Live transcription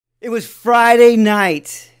It was Friday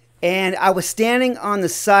night, and I was standing on the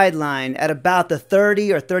sideline at about the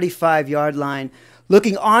 30 or 35 yard line,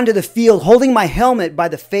 looking onto the field, holding my helmet by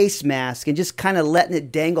the face mask and just kind of letting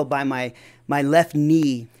it dangle by my left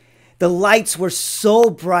knee. The lights were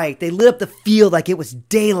so bright, they lit up the field like it was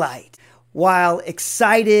daylight, while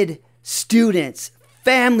excited students,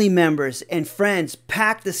 family members, and friends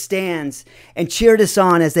packed the stands and cheered us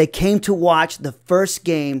on as they came to watch the first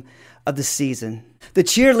game of the season. The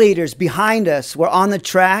cheerleaders behind us were on the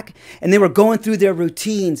track and they were going through their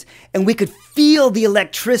routines, and we could feel the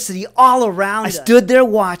electricity all around us. I stood there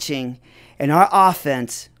watching, and our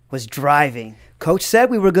offense was driving. Coach said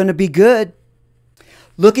we were going to be good.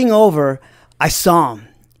 Looking over, I saw him.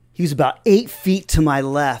 He was about 8 feet to my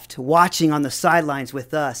left, watching on the sidelines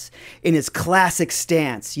with us in his classic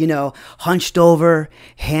stance, hunched over,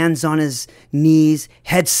 hands on his knees,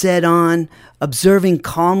 headset on, observing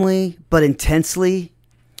calmly but intensely.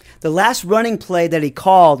 The last running play that he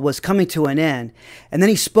called was coming to an end, and then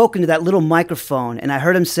he spoke into that little microphone, and I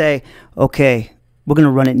heard him say, "Okay, we're going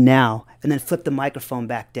to run it now," and then flip the microphone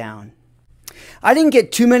back down. I didn't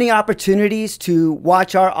get too many opportunities to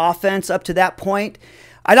watch our offense up to that point.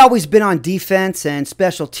 I'd always been on defense and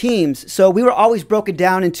special teams, so we were always broken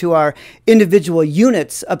down into our individual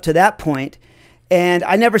units up to that point, and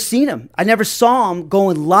I never seen him. I never saw him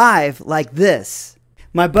going live like this.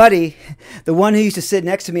 My buddy, the one who used to sit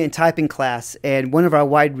next to me in typing class, and one of our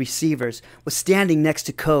wide receivers, was standing next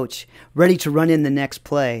to Coach, ready to run in the next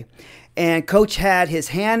play. And Coach had his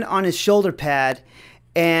hand on his shoulder pad,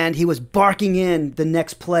 and he was barking in the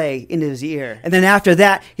next play into his ear. And then after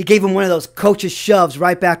that, he gave him one of those coach's shoves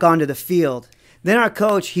right back onto the field. Then our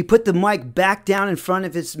coach, he put the mic back down in front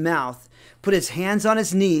of his mouth, put his hands on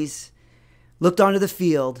his knees, looked onto the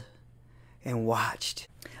field, and watched.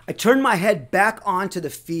 I turned my head back onto the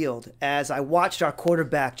field as I watched our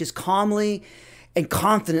quarterback just calmly and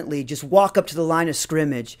confidently just walk up to the line of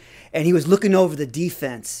scrimmage, and he was looking over the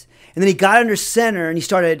defense. And then he got under center and he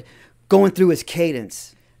started going through his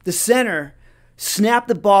cadence. The center snapped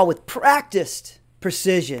the ball with practiced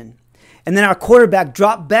precision. And then our quarterback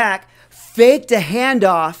dropped back, faked a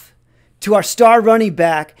handoff to our star running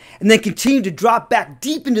back, and then continued to drop back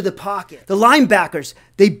deep into the pocket. The linebackers,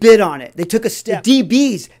 they bid on it. They took a step. The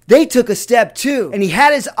DBs, they took a step too. And he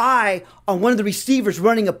had his eye on one of the receivers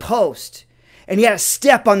running a post. And he had a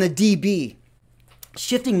step on the DB.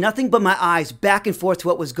 Shifting nothing but my eyes back and forth to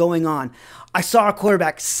what was going on, I saw our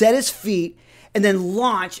quarterback set his feet and then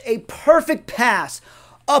launch a perfect pass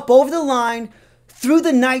up over the line, through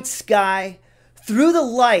the night sky, through the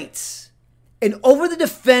lights, and over the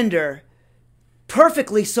defender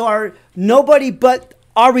perfectly so nobody but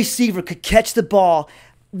our receiver could catch the ball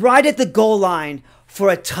right at the goal line for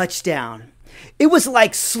a touchdown. It was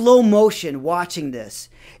like slow motion watching this.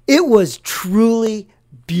 It was truly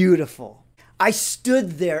beautiful. I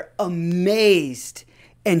stood there amazed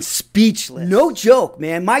and speechless. No joke,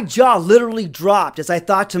 man. My jaw literally dropped as I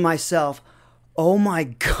thought to myself, oh my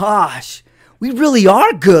gosh, we really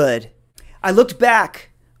are good. I looked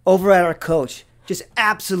back over at our coach, just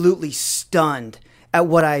absolutely stunned at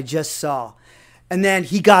what I just saw. And then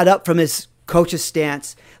he got up from his coach's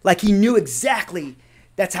stance like he knew exactly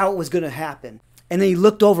that's how it was going to happen. And then he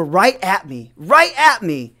looked over right at me,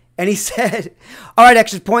 and he said, "All right,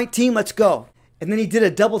 extra point team, let's go." And then he did a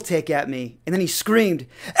double take at me, and then he screamed,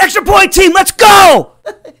 "Extra point team, let's go!"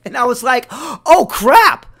 And I was like, oh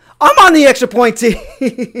crap, I'm on the extra point team.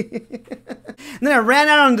 And then I ran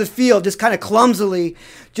out onto the field just kind of clumsily,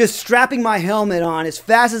 just strapping my helmet on as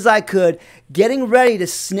fast as I could, getting ready to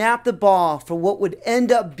snap the ball for what would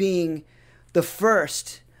end up being the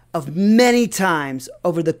first of many times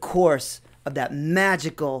over the course of that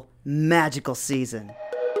magical, magical season.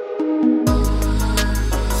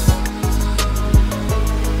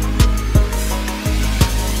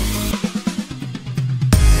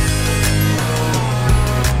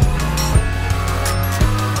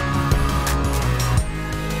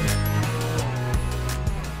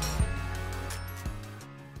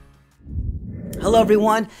 Hello,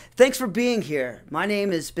 everyone. Thanks for being here. My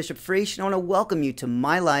name is Bishop Friesch, and I want to welcome you to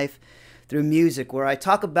My Life Through Music, where I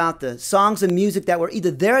talk about the songs and music that were either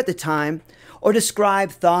there at the time or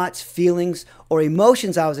describe thoughts, feelings, or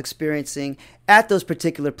emotions I was experiencing at those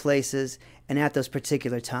particular places and at those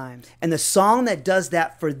particular times. And the song that does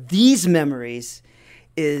that for these memories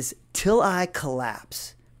is Till I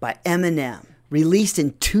Collapse by Eminem, released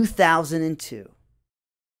in 2002.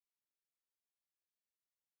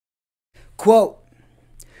 Quote,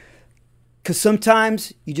 "'Cause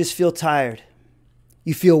sometimes you just feel tired.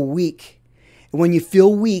 You feel weak. And when you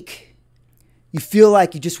feel weak, you feel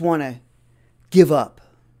like you just want to give up.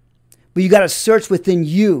 But you got to search within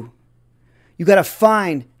you. You got to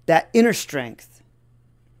find that inner strength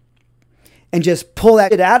and just pull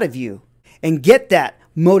that out of you and get that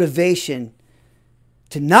motivation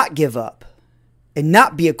to not give up and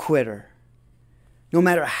not be a quitter. No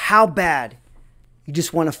matter how bad you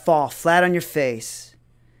just want to fall flat on your face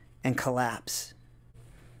and collapse.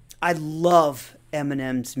 I love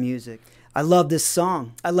Eminem's music. I love this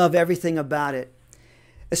song. I love everything about it.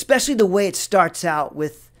 Especially the way it starts out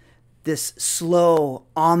with this slow,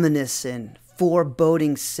 ominous, and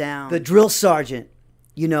foreboding sound. The drill sergeant,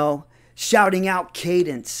 shouting out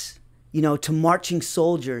cadence, to marching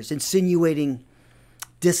soldiers, insinuating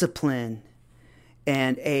discipline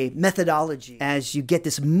and a methodology as you get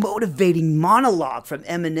this motivating monologue from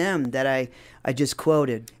Eminem that I just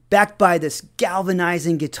quoted. Backed by this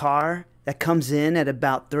galvanizing guitar that comes in at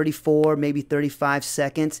about 34, maybe 35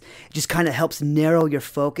 seconds. It just kind of helps narrow your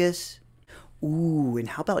focus. Ooh, and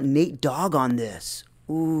how about Nate Dogg on this?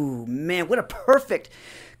 Ooh, man, what a perfect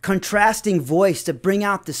contrasting voice to bring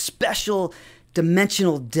out the special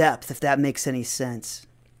dimensional depth, if that makes any sense.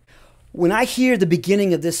 When I hear the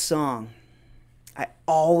beginning of this song, I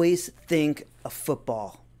always think of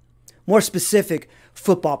football. More specific,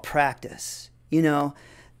 football practice.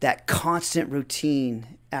 That constant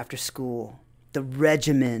routine after school, the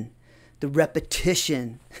regimen, the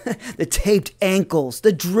repetition, the taped ankles,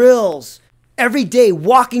 the drills. Every day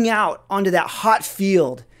walking out onto that hot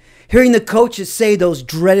field, hearing the coaches say those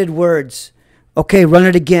dreaded words, okay, run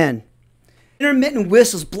it again. Intermittent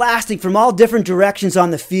whistles blasting from all different directions on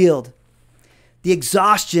the field. The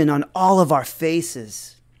exhaustion on all of our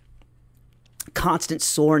faces. Constant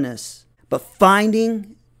soreness. But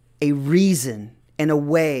finding a reason and a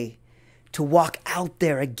way to walk out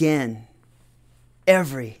there again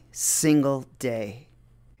every single day.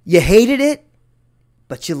 You hated it,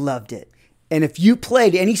 but you loved it. And if you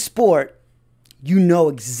played any sport, you know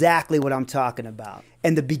exactly what I'm talking about.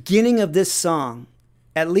 And the beginning of this song,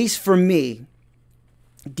 at least for me,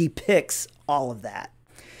 depicts all of that.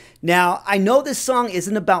 Now, I know this song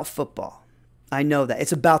isn't about football. I know that.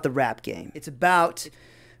 It's about the rap game. It's about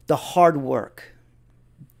the hard work,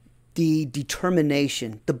 the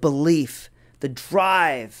determination, the belief, the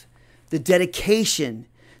drive, the dedication,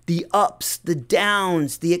 the ups, the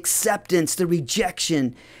downs, the acceptance, the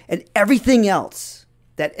rejection, and everything else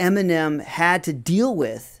that Eminem had to deal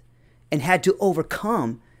with and had to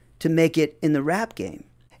overcome to make it in the rap game.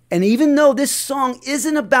 And even though this song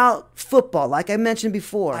isn't about football, like I mentioned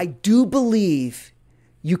before, I do believe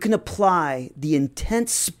you can apply the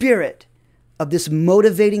intense spirit of this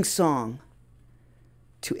motivating song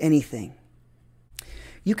to anything.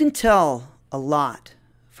 You can tell a lot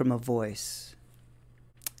from a voice.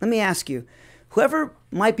 Let me ask you, whoever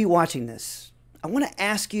might be watching this, I want to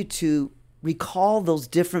ask you to recall those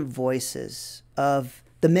different voices of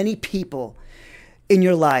the many people in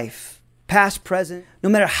your life, past, present, no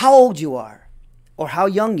matter how old you are or how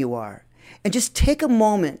young you are, and just take a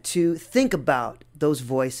moment to think about those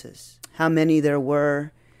voices, how many there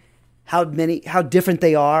were, how different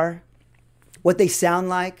they are, what they sound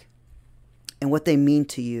like, and what they mean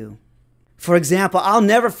to you. For example, I'll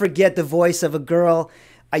never forget the voice of a girl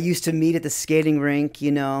I used to meet at the skating rink,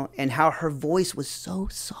 and how her voice was so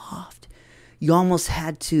soft. You almost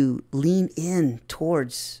had to lean in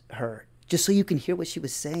towards her just so you can hear what she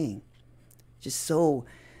was saying. Just so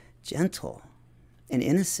gentle and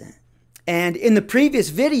innocent. And in the previous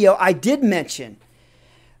video, I did mention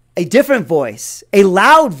a different voice, a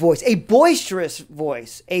loud voice, a boisterous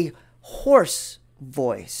voice, a hoarse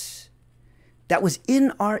voice that was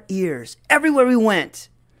in our ears everywhere we went,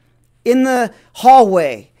 in the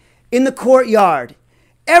hallway, in the courtyard,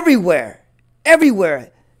 everywhere.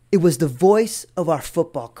 It was the voice of our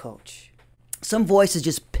football coach. Some voices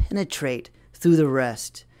just penetrate through the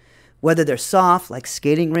rest, whether they're soft like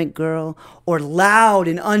Skating Rink Girl or loud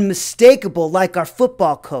and unmistakable like our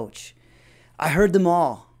football coach. I heard them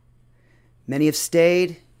all. Many have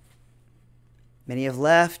stayed, many have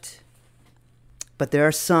left, but there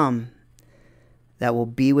are some that will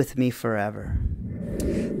be with me forever.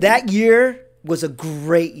 That year was a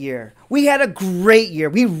great year. We had a great year.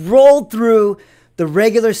 We rolled through the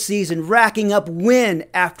regular season, racking up win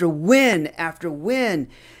after win after win.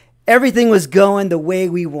 Everything was going the way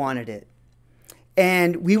we wanted it.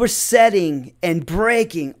 And we were setting and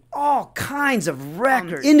breaking all kinds of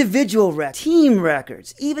records, individual records, team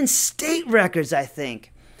records, even state records, I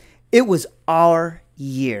think. It was our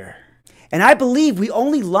year. And I believe we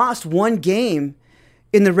only lost one game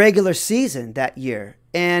in the regular season that year.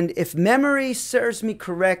 And if memory serves me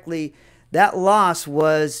correctly, that loss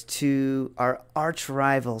was to our arch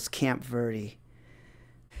rivals, Camp Verde.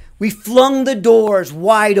 We flung the doors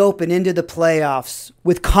wide open into the playoffs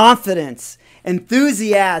with confidence,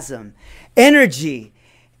 enthusiasm, energy,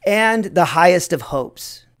 and the highest of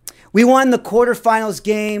hopes. We won the quarterfinals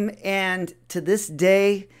game, and to this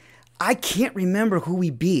day, I can't remember who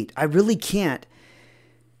we beat. I really can't.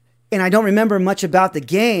 And I don't remember much about the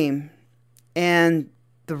game. And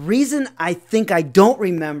the reason I think I don't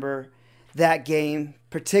remember that game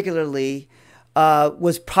particularly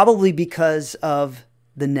was probably because of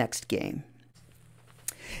the next game.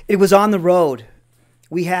 It was on the road.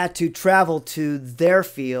 We had to travel to their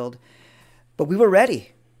field, but we were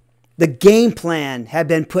ready. The game plan had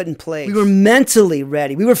been put in place. We were mentally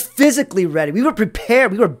ready. We were physically ready. We were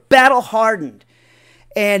prepared. We were battle hardened.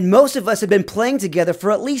 And most of us had been playing together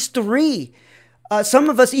for at least 3, some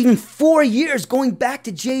of us even 4 years going back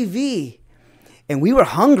to JV. And we were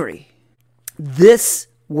hungry. This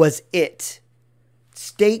was it.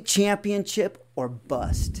 State championship or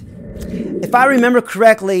bust. If I remember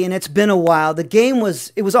correctly, and it's been a while,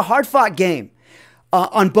 it was a hard-fought game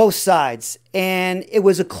on both sides. And it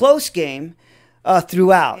was a close game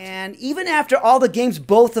throughout. And even after all the games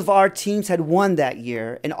both of our teams had won that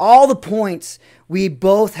year and all the points we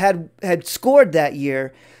both had scored that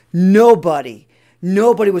year, nobody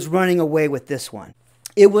was running away with this one.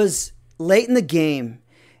 It was late in the game,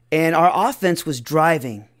 and our offense was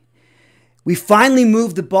driving. We finally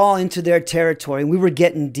moved the ball into their territory, and we were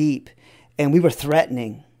getting deep, and we were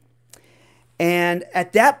threatening. And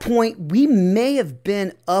at that point, we may have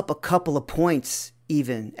been up a couple of points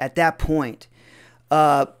even at that point.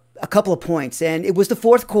 A couple of points. And it was the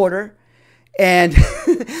fourth quarter, and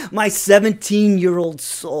my 17-year-old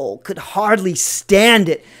soul could hardly stand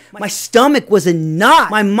it. My stomach was in knots.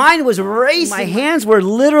 My mind was racing. My hands were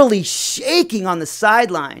literally shaking on the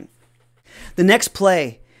sideline. The next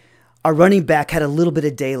play, our running back had a little bit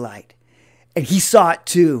of daylight, and he saw it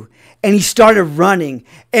too. And he started running.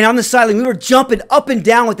 And on the sideline, we were jumping up and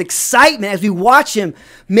down with excitement as we watched him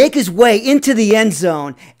make his way into the end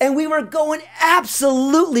zone. And we were going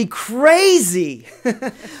absolutely crazy.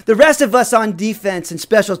 The rest of us on defense and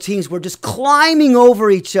special teams were just climbing over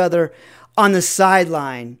each other on the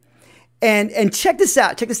sideline. And check this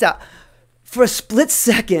out. For a split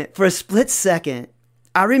second,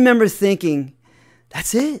 I remember thinking,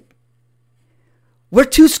 that's it. We're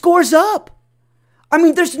 2 scores up. I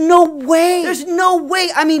mean, there's no way.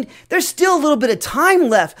 I mean, there's still a little bit of time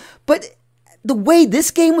left. But the way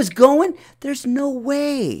this game was going, there's no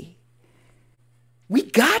way. We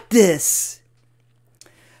got this.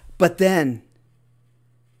 But then,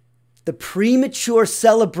 the premature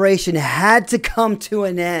celebration had to come to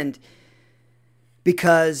an end.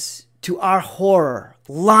 Because, to our horror,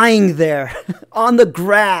 lying there on the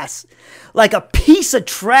grass, like a piece of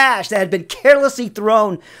trash that had been carelessly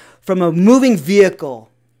thrown from a moving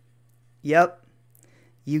vehicle. Yep,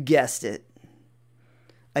 you guessed it.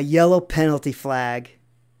 A yellow penalty flag.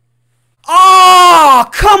 Oh,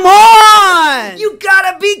 come on! You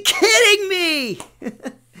gotta be kidding me!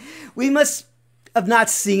 We must have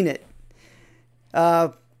not seen it.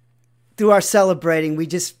 Through our celebrating, we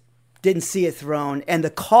just didn't see it thrown. And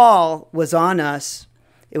the call was on us.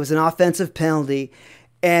 It was an offensive penalty.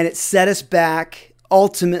 And it set us back,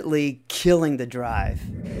 ultimately killing the drive.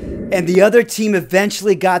 And the other team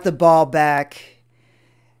eventually got the ball back,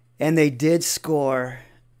 and they did score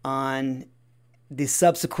on the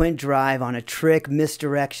subsequent drive on a trick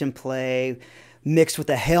misdirection play mixed with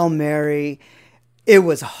a Hail Mary. It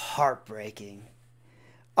was heartbreaking.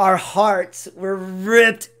 Our hearts were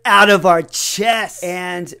ripped out of our chests.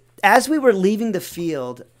 And as we were leaving the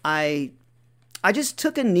field, I just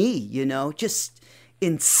took a knee, just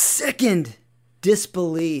in sickened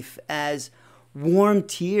disbelief as warm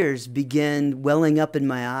tears began welling up in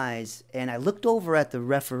my eyes, and I looked over at the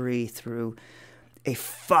referee through a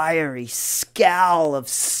fiery scowl of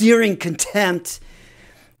searing contempt.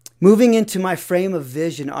 Moving into my frame of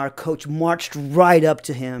vision, our coach marched right up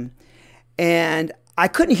to him, and I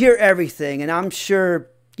couldn't hear everything, and I'm sure,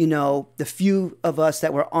 the few of us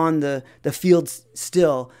that were on the field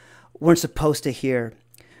still weren't supposed to hear,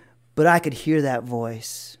 but I could hear that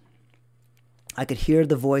voice. I could hear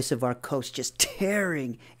the voice of our coach just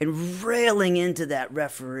tearing and railing into that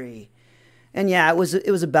referee. And yeah, it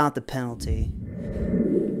was about the penalty.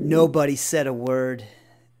 Nobody said a word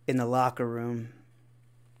in the locker room.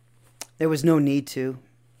 There was no need to.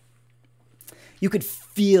 You could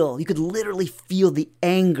literally feel the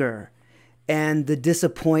anger and the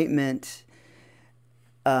disappointment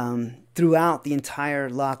throughout the entire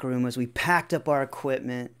locker room as we packed up our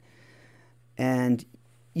equipment, and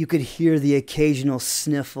you could hear the occasional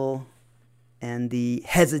sniffle and the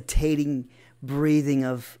hesitating breathing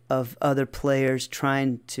of other players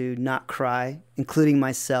trying to not cry, including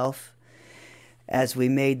myself, as we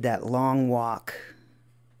made that long walk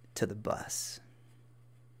to the bus.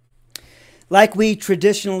 Like we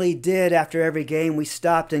traditionally did after every game, we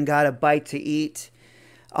stopped and got a bite to eat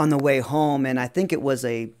on the way home, and I think it was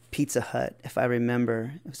a Pizza Hut, if I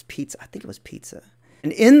remember. It was pizza. I think it was pizza.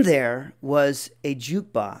 And in there was a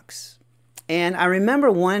jukebox. And I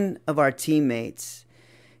remember one of our teammates,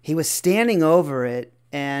 he was standing over it,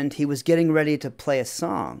 and he was getting ready to play a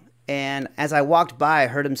song. And as I walked by, I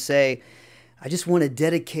heard him say, "I just want to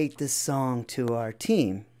dedicate this song to our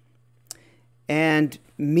team." And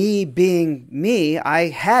me being me, I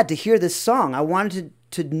had to hear this song. I wanted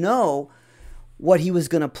to know what he was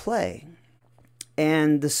going to play.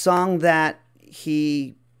 And the song that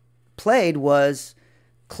he played was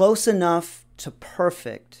Close Enough to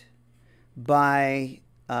Perfect by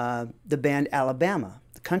the band Alabama,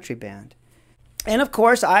 the country band. And of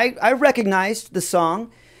course, I recognized the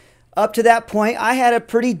song. Up to that point, I had a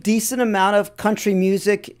pretty decent amount of country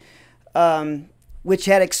music, which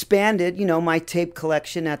had expanded, my tape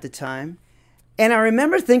collection at the time. And I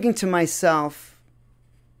remember thinking to myself,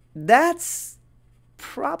 that's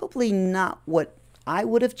probably not what I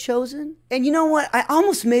would have chosen. And you know what? I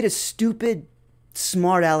almost made a stupid,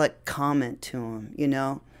 smart aleck comment to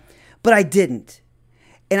him, but I didn't.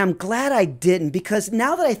 And I'm glad I didn't, because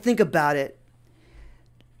now that I think about it,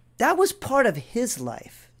 that was part of his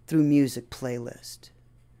life through Music Playlist,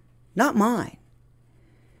 not mine.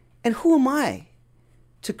 And who am I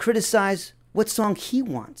to criticize what song he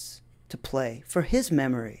wants to play for his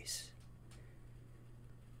memories?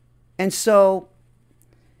 And so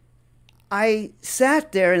I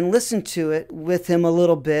sat there and listened to it with him a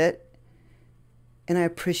little bit, and I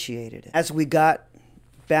appreciated it. As we got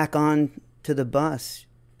back on to the bus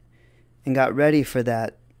and got ready for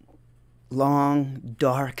that long,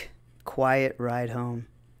 dark, quiet ride home,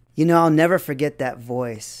 I'll never forget that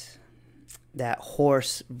voice, that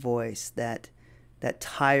hoarse voice, that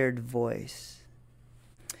tired voice,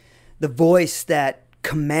 the voice that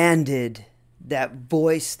commanded, that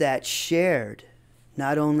voice that shared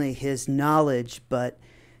not only his knowledge, but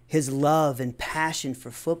his love and passion for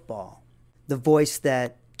football. The voice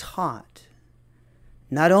that taught,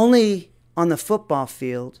 not only on the football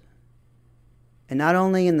field, and not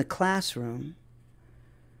only in the classroom,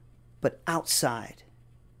 but outside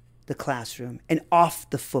the classroom and off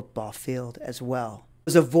the football field as well. It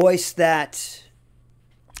was a voice that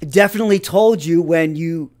definitely told you when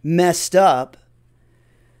you messed up,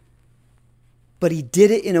 but he did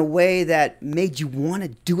it in a way that made you want to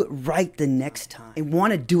do it right the next time and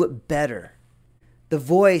want to do it better. The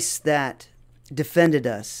voice that defended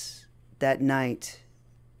us that night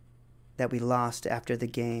that we lost after the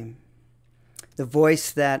game. The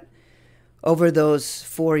voice that over those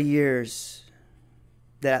 4 years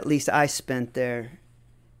that at least I spent there,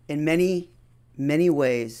 in many, many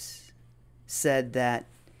ways, said that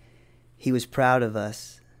he was proud of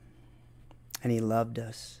us and he loved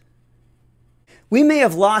us. We may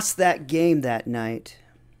have lost that game that night,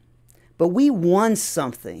 but we won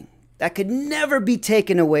something that could never be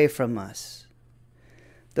taken away from us.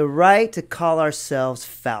 The right to call ourselves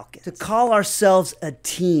Falcons, to call ourselves a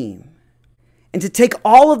team, and to take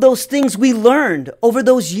all of those things we learned over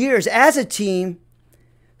those years as a team,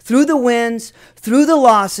 through the wins, through the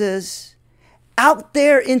losses, out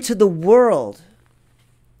there into the world,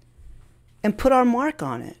 and put our mark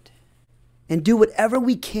on it, and do whatever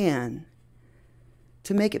we can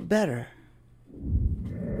to make it better.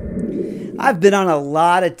 I've been on a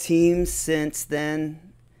lot of teams since then,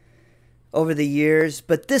 over the years,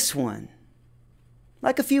 but this one,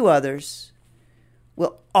 like a few others,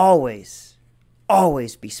 will always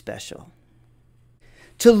be special.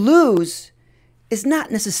 To lose is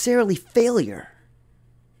not necessarily failure.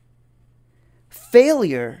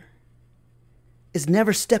 Failure is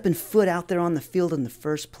never stepping foot out there on the field in the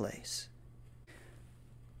first place.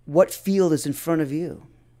 What field is in front of you?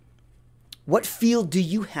 What field do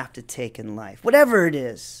you have to take in life? Whatever it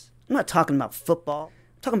is. I'm not talking about football.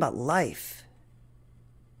 I'm talking about life.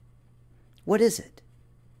 What is it?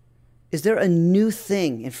 Is there a new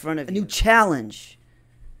thing in front of you? A new challenge?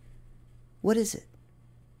 What is it?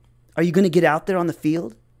 Are you going to get out there on the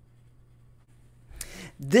field?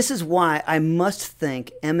 This is why I must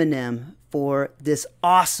thank Eminem for this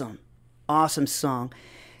awesome song,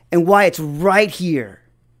 and why it's right here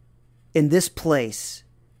in this place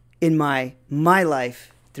in my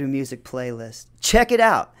life through Music Playlist. Check it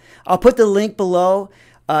out. I'll put the link below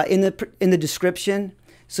in the description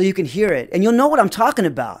so you can hear it, and you'll know what I'm talking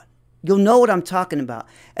about. You'll know what I'm talking about.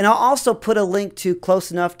 And I'll also put a link to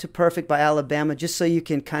Close Enough to Perfect by Alabama, just so you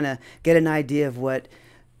can kind of get an idea of what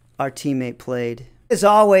our teammate played. As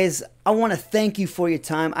always, I want to thank you for your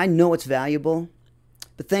time. I know it's valuable,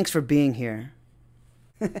 but thanks for being here.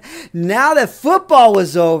 Now that football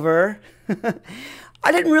was over,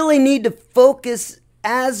 I didn't really need to focus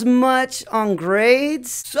as much on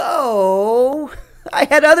grades, so I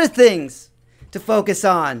had other things to focus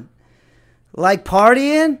on, like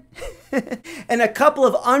partying and a couple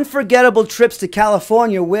of unforgettable trips to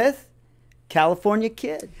California with California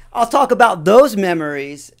Kid. I'll talk about those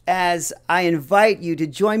memories as I invite you to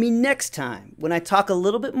join me next time when I talk a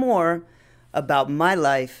little bit more about my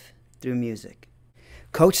life through music.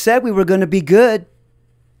 Coach said we were going to be good.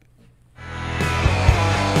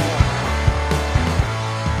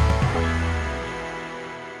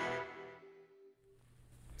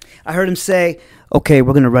 I heard him say, "Okay,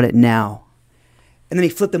 we're going to run it now." And then he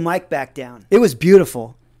flipped the mic back down. It was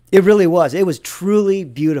beautiful. It really was. It was truly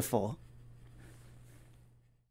beautiful.